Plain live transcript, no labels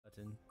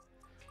Captain.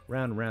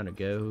 Round and round it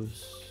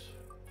goes.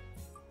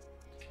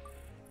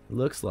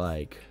 Looks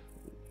like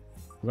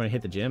we're going to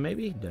hit the gym,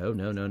 maybe? No,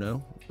 no, no,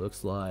 no.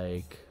 Looks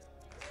like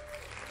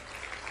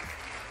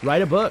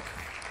write a book.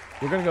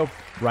 We're going to go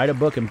write a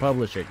book and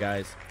publish it,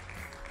 guys.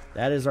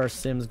 That is our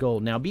Sims goal.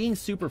 Now, being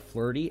super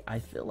flirty, I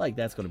feel like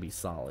that's going to be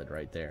solid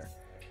right there.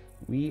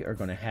 We are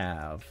going to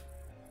have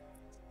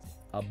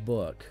a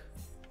book.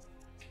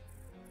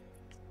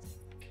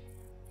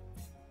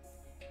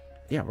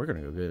 Yeah, we're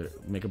going to go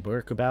make a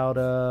book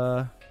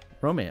about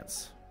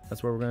romance.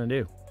 That's what we're going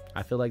to do.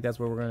 I feel like that's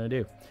what we're going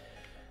to do.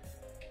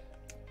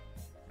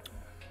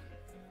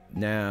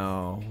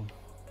 Now,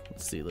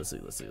 let's see. We're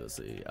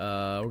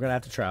going to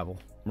have to travel.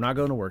 We're not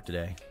going to work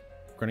today.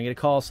 We're going to get a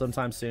call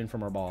sometime soon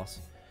from our boss.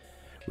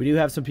 We do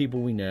have some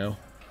people we know.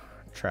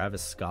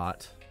 Travis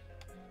Scott.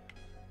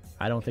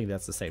 I don't think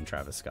that's the same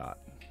Travis Scott.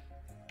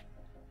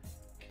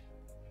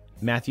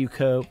 Matthew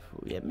Cope.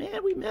 Yeah,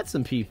 man, we met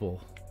some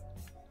people.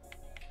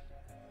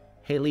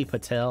 Haley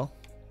Patel.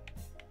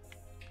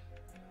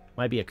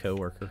 Might be a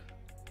coworker.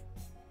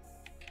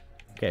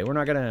 Okay, we're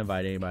not going to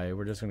invite anybody.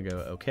 We're just going to go,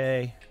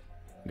 okay.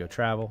 Go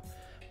travel.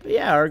 But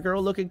yeah, our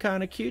girl looking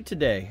kind of cute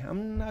today.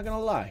 I'm not going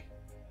to lie.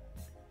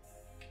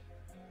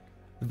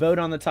 Vote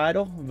on the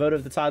title. Vote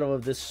of the title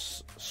of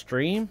this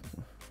stream.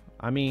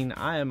 I mean,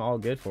 I am all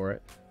good for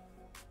it.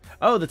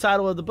 Oh, the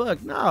title of the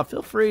book. No,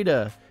 feel free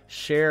to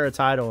share a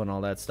title and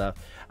all that stuff.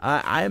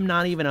 I am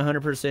not even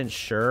 100%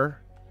 sure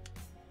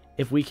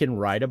if we can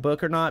write a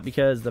book or not,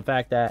 because the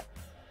fact that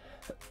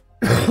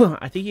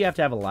I think you have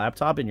to have a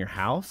laptop in your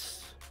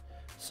house.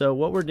 So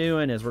what we're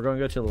doing is we're going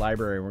to go to the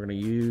library and we're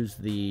going to use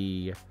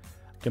the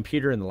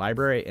computer in the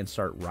library and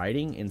start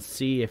writing and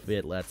see if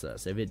it lets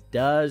us. If it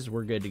does,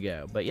 we're good to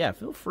go. But yeah,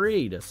 feel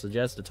free to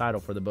suggest a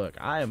title for the book.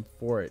 I am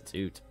for it,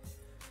 Toot.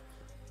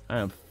 I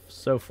am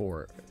so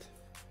for it.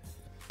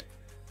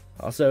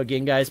 Also,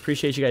 again, guys,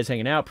 appreciate you guys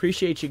hanging out.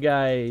 Appreciate you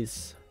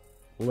guys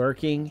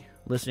lurking,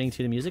 listening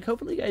to the music.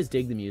 Hopefully you guys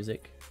dig the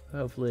music.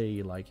 Hopefully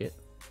you like it.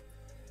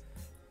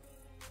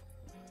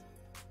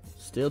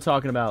 Still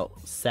talking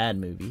about sad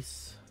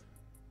movies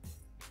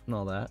and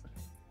all that.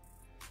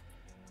 I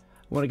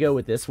want to go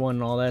with this one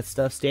and all that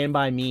stuff. Stand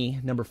By Me,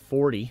 number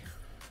 40.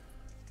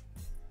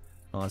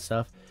 All that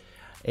stuff.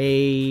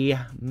 A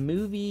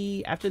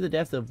movie after the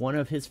death of one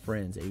of his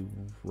friends, a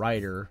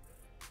writer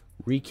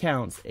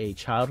recounts a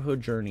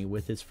childhood journey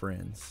with his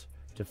friends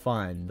to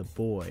find the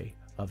boy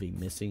of a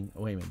missing,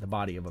 wait a minute, the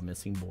body of a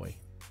missing boy.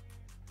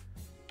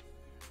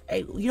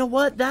 Hey, you know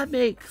what? That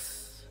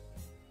makes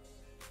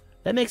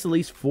at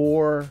least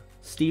 4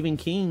 Stephen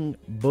King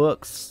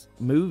books,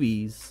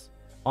 movies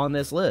on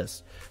this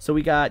list. So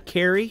we got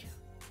Carrie.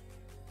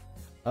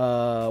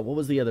 What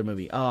was the other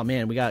movie? Oh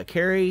man, we got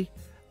Carrie,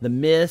 The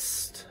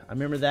Mist. I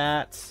remember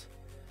that.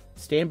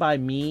 Stand By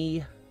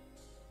Me.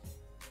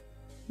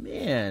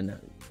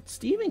 Man,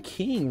 Stephen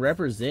King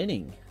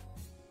representing.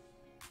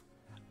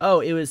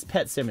 Oh, it was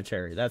Pet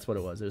Sematary. That's what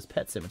it was. It was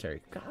Pet Sematary.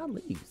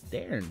 Golly,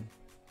 darn.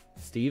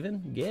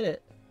 Stephen, get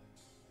it.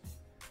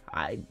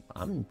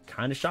 I'm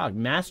kind of shocked.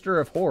 Master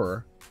of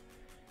Horror.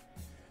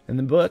 And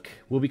the book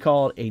will be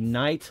called A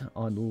Night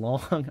on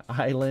Long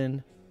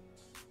Island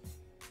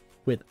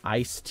with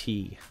Iced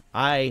Tea.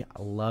 I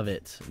love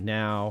it.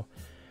 Now,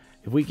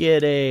 if we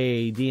get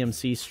a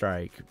DMC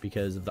strike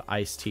because of the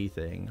iced tea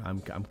thing,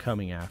 I'm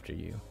coming after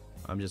you.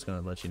 I'm just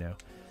going to let you know.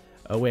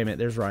 Oh, wait a minute.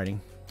 There's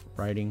writing.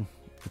 Writing.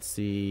 Let's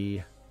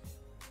see.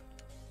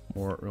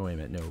 More. Oh, wait a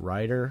minute. No.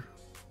 Writer.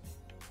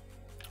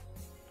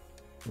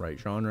 Right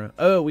genre.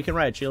 Oh, we can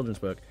write a children's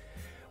book.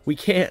 We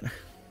can't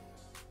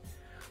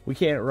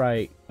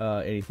write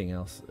anything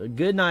else.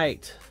 Good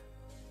night.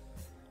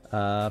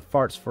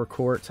 Farts for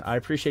Court. I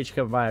appreciate you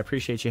coming by. I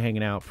appreciate you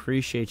hanging out.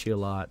 Appreciate you a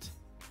lot.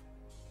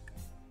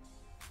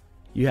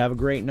 You have a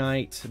great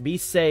night. Be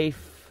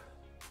safe.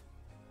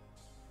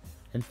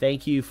 And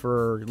thank you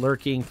for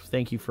lurking.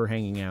 Thank you for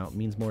hanging out. It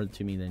means more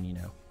to me than you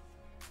know.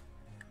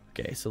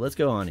 Okay, so let's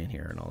go on in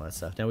here and all that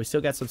stuff. Now, we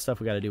still got some stuff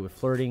we got to do with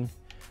flirting.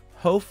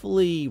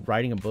 Hopefully,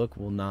 writing a book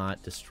will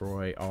not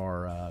destroy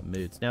our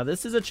moods. Now,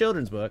 this is a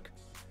children's book,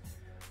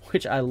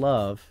 which I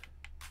love.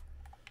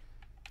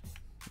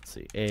 Let's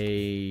see.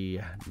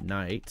 A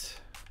Night.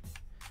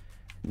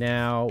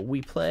 Now,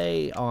 we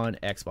play on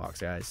Xbox,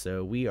 guys,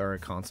 so we are a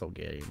console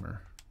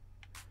gamer.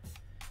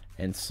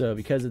 And so,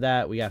 because of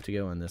that, we have to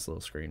go on this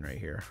little screen right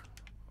here.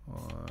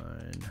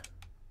 On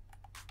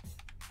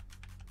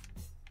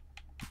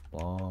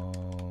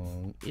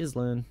Long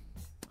Island.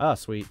 Oh,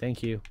 sweet.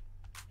 Thank you.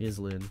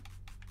 Island.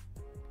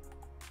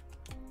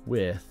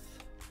 With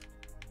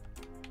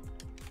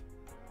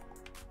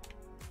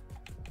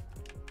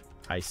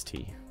iced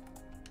tea.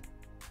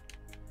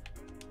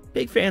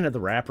 Big fan of the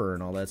rapper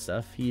and all that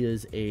stuff. He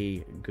is a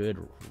good,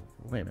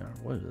 wait a minute,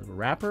 what is it?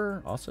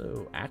 Rapper,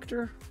 also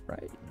actor,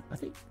 right? I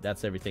think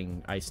that's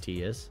everything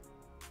Ice-T is.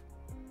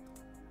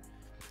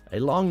 A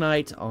long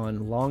night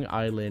on Long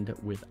Island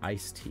with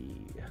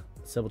Ice-T.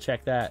 Let's double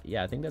check that.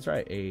 Yeah, I think that's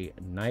right. A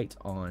night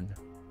on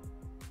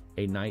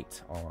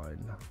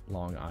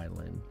Long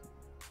Island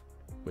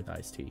with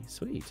Ice-T.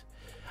 Sweet.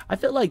 I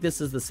feel like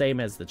this is the same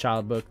as the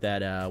child book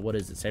that, what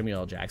is it,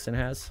 Samuel L. Jackson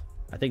has.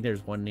 I think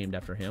there's one named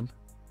after him.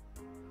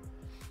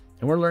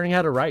 And we're learning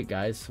how to write,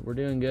 guys. We're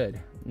doing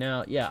good.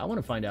 Now, yeah, I want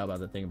to find out about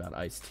the thing about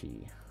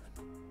Ice-T.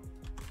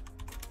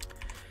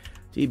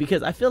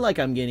 Because I feel like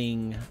I'm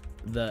getting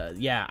the,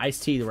 yeah,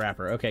 Ice-T the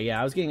rapper. Okay, yeah,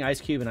 I was getting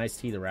Ice Cube and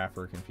Ice-T the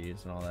rapper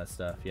confused and all that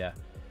stuff, yeah.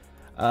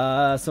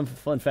 Some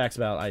fun facts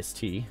about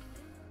Ice-T,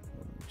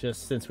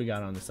 just since we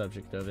got on the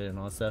subject of it and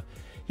all that stuff.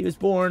 He was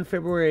born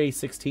February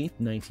 16th,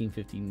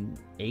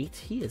 1958.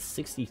 He is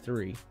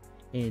 63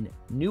 in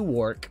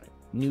Newark,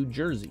 New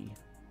Jersey.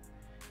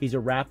 He's a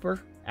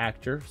rapper,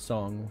 actor,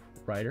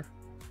 songwriter.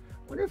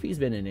 Wonder if he's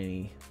been in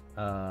any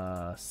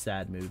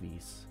sad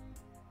movies.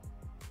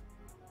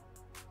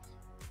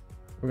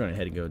 We're going to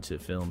head and go to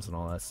films and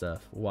all that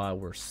stuff while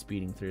we're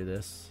speeding through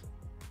this.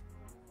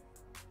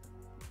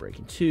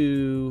 Breaking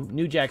 2,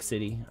 New Jack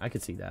City. I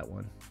could see that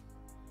one.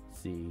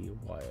 See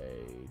why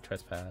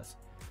Trespass.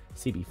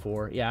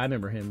 CB4. Yeah, I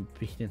remember him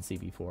being in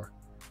CB4.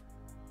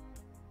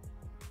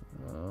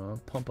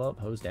 Pump Up,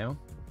 Hose Down.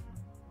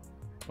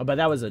 Oh, but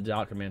that was a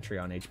documentary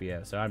on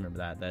HBO, so I remember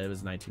that. That it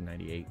was a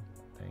 1998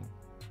 thing.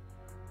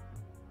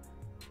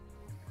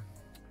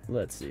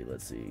 Let's see.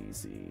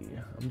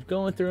 I'm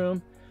going through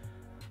them.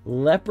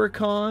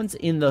 Leprechauns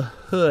in the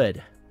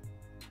Hood.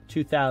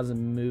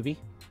 2000 movie.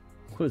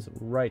 Was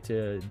right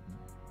to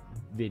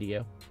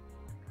video.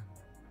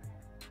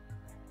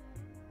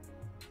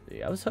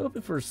 I was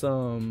hoping for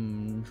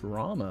some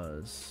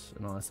dramas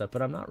and all that stuff,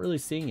 but I'm not really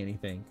seeing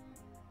anything.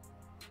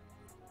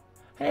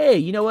 Hey,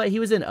 you know what? He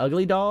was in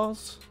Ugly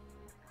Dolls.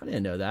 I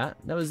didn't know that.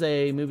 That was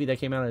a movie that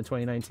came out in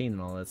 2019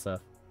 and all that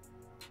stuff.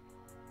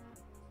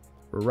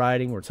 We're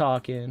writing, we're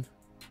talking.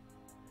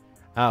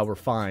 We're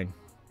fine.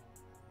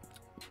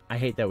 I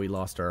hate that we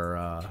lost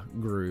our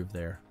groove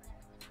there.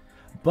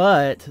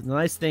 But the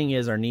nice thing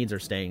is our needs are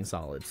staying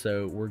solid,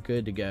 so we're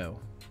good to go.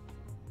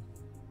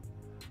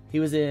 He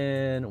was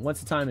in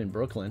Once a Time in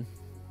Brooklyn.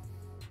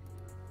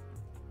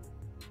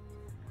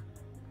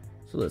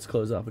 So let's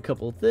close off a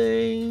couple of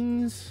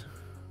things.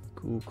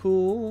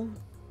 Cool.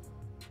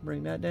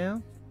 Bring that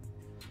down.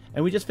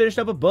 And we just finished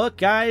up a book,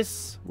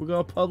 guys. We're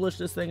going to publish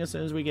this thing as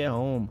soon as we get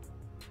home.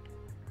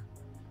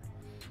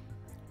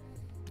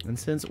 And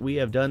since we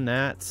have done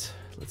that,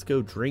 let's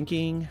go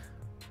drinking.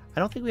 I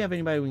don't think we have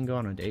anybody we can go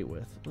on a date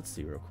with. Let's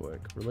see real quick.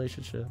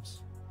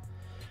 Relationships.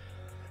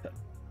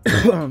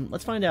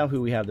 Let's find out who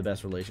we have the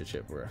best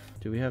relationship with.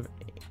 Do we have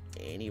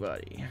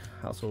anybody?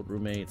 Household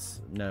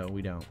roommates? No,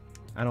 we don't.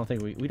 I don't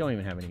think we don't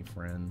even have any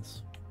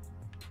friends.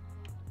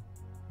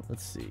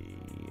 Let's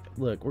see.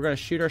 Look, we're going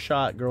to shoot our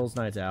shot. Girls'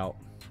 nights out.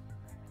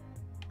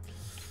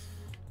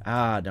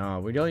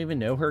 No, we don't even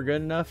know her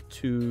good enough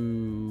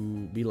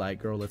to be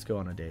like, girl, let's go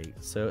on a date.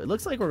 So it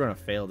looks like we're going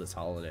to fail this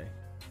holiday.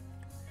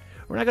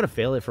 We're not going to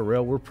fail it for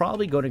real. We're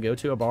probably going to go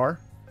to a bar.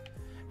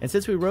 And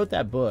since we wrote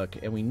that book,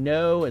 and we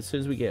know as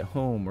soon as we get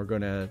home, we're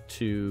going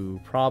to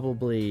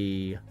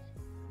probably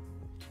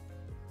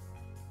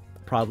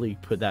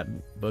put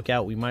that book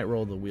out. We might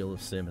roll the Wheel of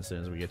Sim as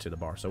soon as we get to the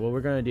bar. So what we're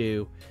going to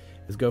do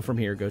is go from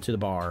here, go to the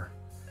bar,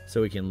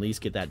 so we can at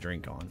least get that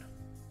drink on.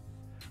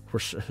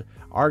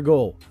 Our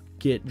goal,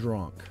 get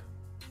drunk.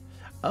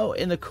 Oh,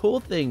 and the cool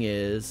thing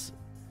is,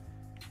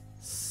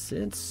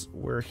 since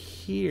we're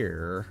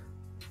here,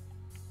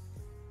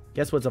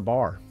 guess what's a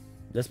bar?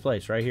 This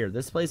place right here.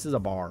 This place is a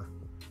bar.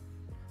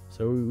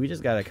 So we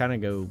just got to kind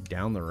of go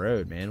down the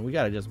road, man. We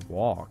got to just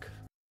walk.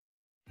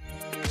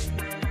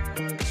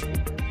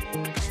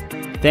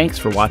 Thanks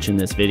for watching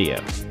this video.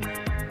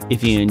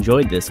 If you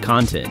enjoyed this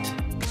content,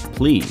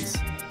 please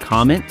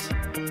comment,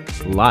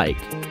 like,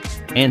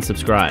 and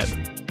subscribe.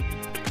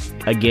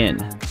 Again,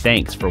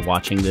 thanks for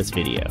watching this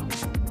video.